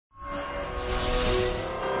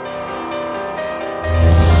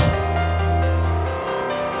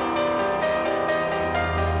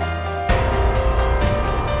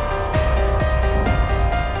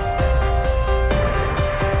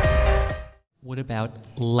What about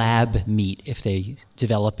lab meat if they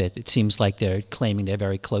develop it? It seems like they're claiming they're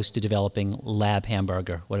very close to developing lab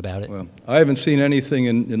hamburger. What about it? Well, I haven't seen anything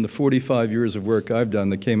in the 45 years of work I've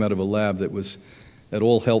done that came out of a lab that was at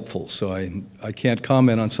all helpful. So I can't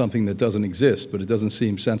comment on something that doesn't exist, but it doesn't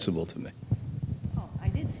seem sensible to me. Oh, I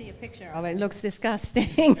did see a picture of it. It looks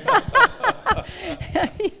disgusting.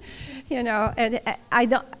 You know, and I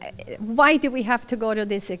don't. Why do we have to go to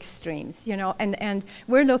these extremes? You know, and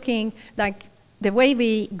we're looking like the way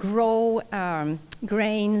we grow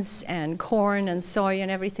grains and corn and soy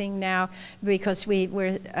and everything now, because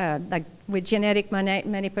we're like with genetic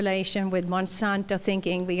manipulation, with Monsanto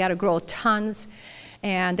thinking we got to grow tons.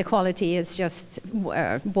 And the quality is just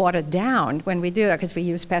watered down when we do that because we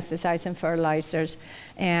use pesticides and fertilizers,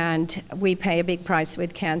 and we pay a big price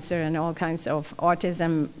with cancer and all kinds of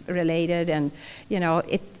autism related, and you know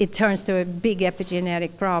it turns to a big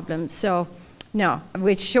epigenetic problem. So no,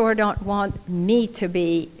 we sure don't want meat to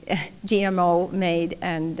be GMO made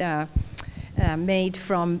and made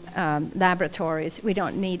from laboratories. We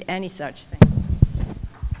don't need any such thing.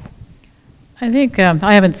 I think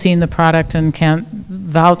I haven't seen the product and can't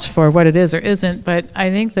vouch for what it is or isn't, but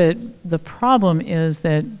I think that the problem is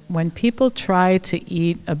that when people try to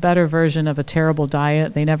eat a better version of a terrible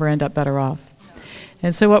diet, they never end up better off.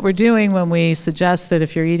 And so what we're doing when we suggest that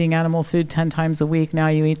if you're eating animal food 10 times a week, now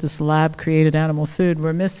you eat this lab-created animal food,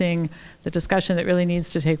 we're missing the discussion that really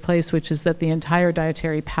needs to take place, which is that the entire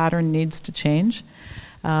dietary pattern needs to change.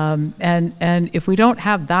 And if we don't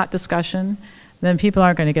have that discussion, then people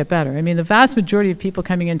aren't going to get better. I mean, the vast majority of people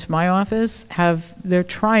coming into my office they're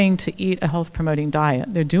trying to eat a health-promoting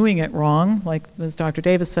diet. They're doing it wrong. Like as Dr.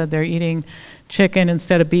 Davis said, they're eating chicken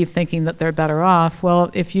instead of beef thinking that they're better off. Well,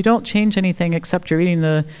 if you don't change anything except you're eating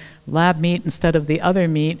the lab meat instead of the other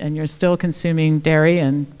meat, and you're still consuming dairy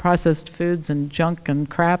and processed foods and junk and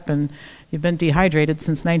crap, and you've been dehydrated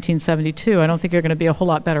since 1972, I don't think you're going to be a whole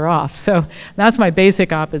lot better off. So that's my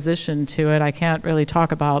basic opposition to it. I can't really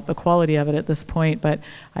talk about the quality of it at this point, but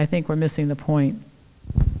I think we're missing the point.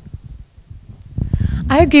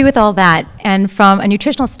 I agree with all that. And from a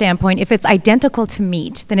nutritional standpoint, if it's identical to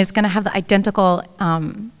meat, then it's going to have the identical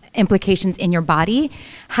implications in your body.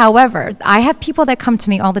 However, I have people that come to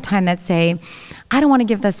me all the time that say, I don't want to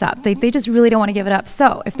give this up. They just really don't want to give it up.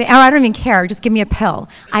 So if I don't even care, just give me a pill.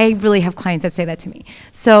 I really have clients that say that to me.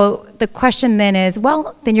 So the question then is,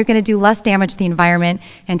 well, then you're going to do less damage to the environment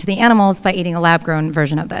and to the animals by eating a lab-grown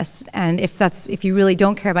version of this. And if you really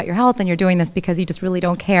don't care about your health and you're doing this because you just really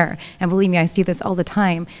don't care, and believe me, I see this all the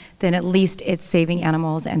time, then at least it's saving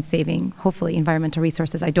animals and saving, hopefully, environmental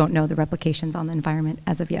resources. I don't know the replications on the environment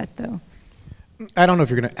as of yet, though. I don't know if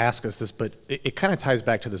you're going to ask us this, but it kind of ties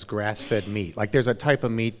back to this grass-fed meat. Like there's a type of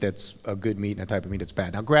meat that's a good meat and a type of meat that's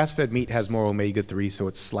bad. Now grass-fed meat has more omega-3, so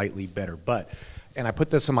it's slightly better. But, and I put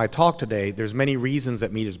this in my talk today, there's many reasons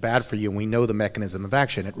that meat is bad for you, and we know the mechanism of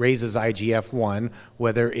action. It raises IGF-1,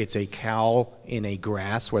 whether it's a cow in a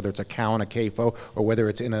grass, whether it's a cow in a CAFO, or whether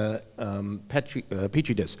it's in a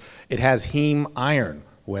Petri dish. It has heme iron,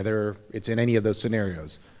 whether it's in any of those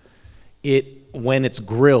scenarios. When it's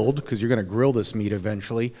grilled, because you're going to grill this meat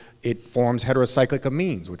eventually, it forms heterocyclic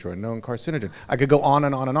amines, which are a known carcinogen. I could go on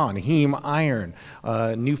and on and on. Heme, iron,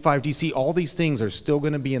 new 5DC, all these things are still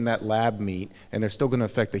going to be in that lab meat, and they're still going to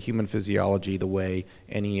affect the human physiology the way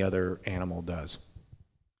any other animal does.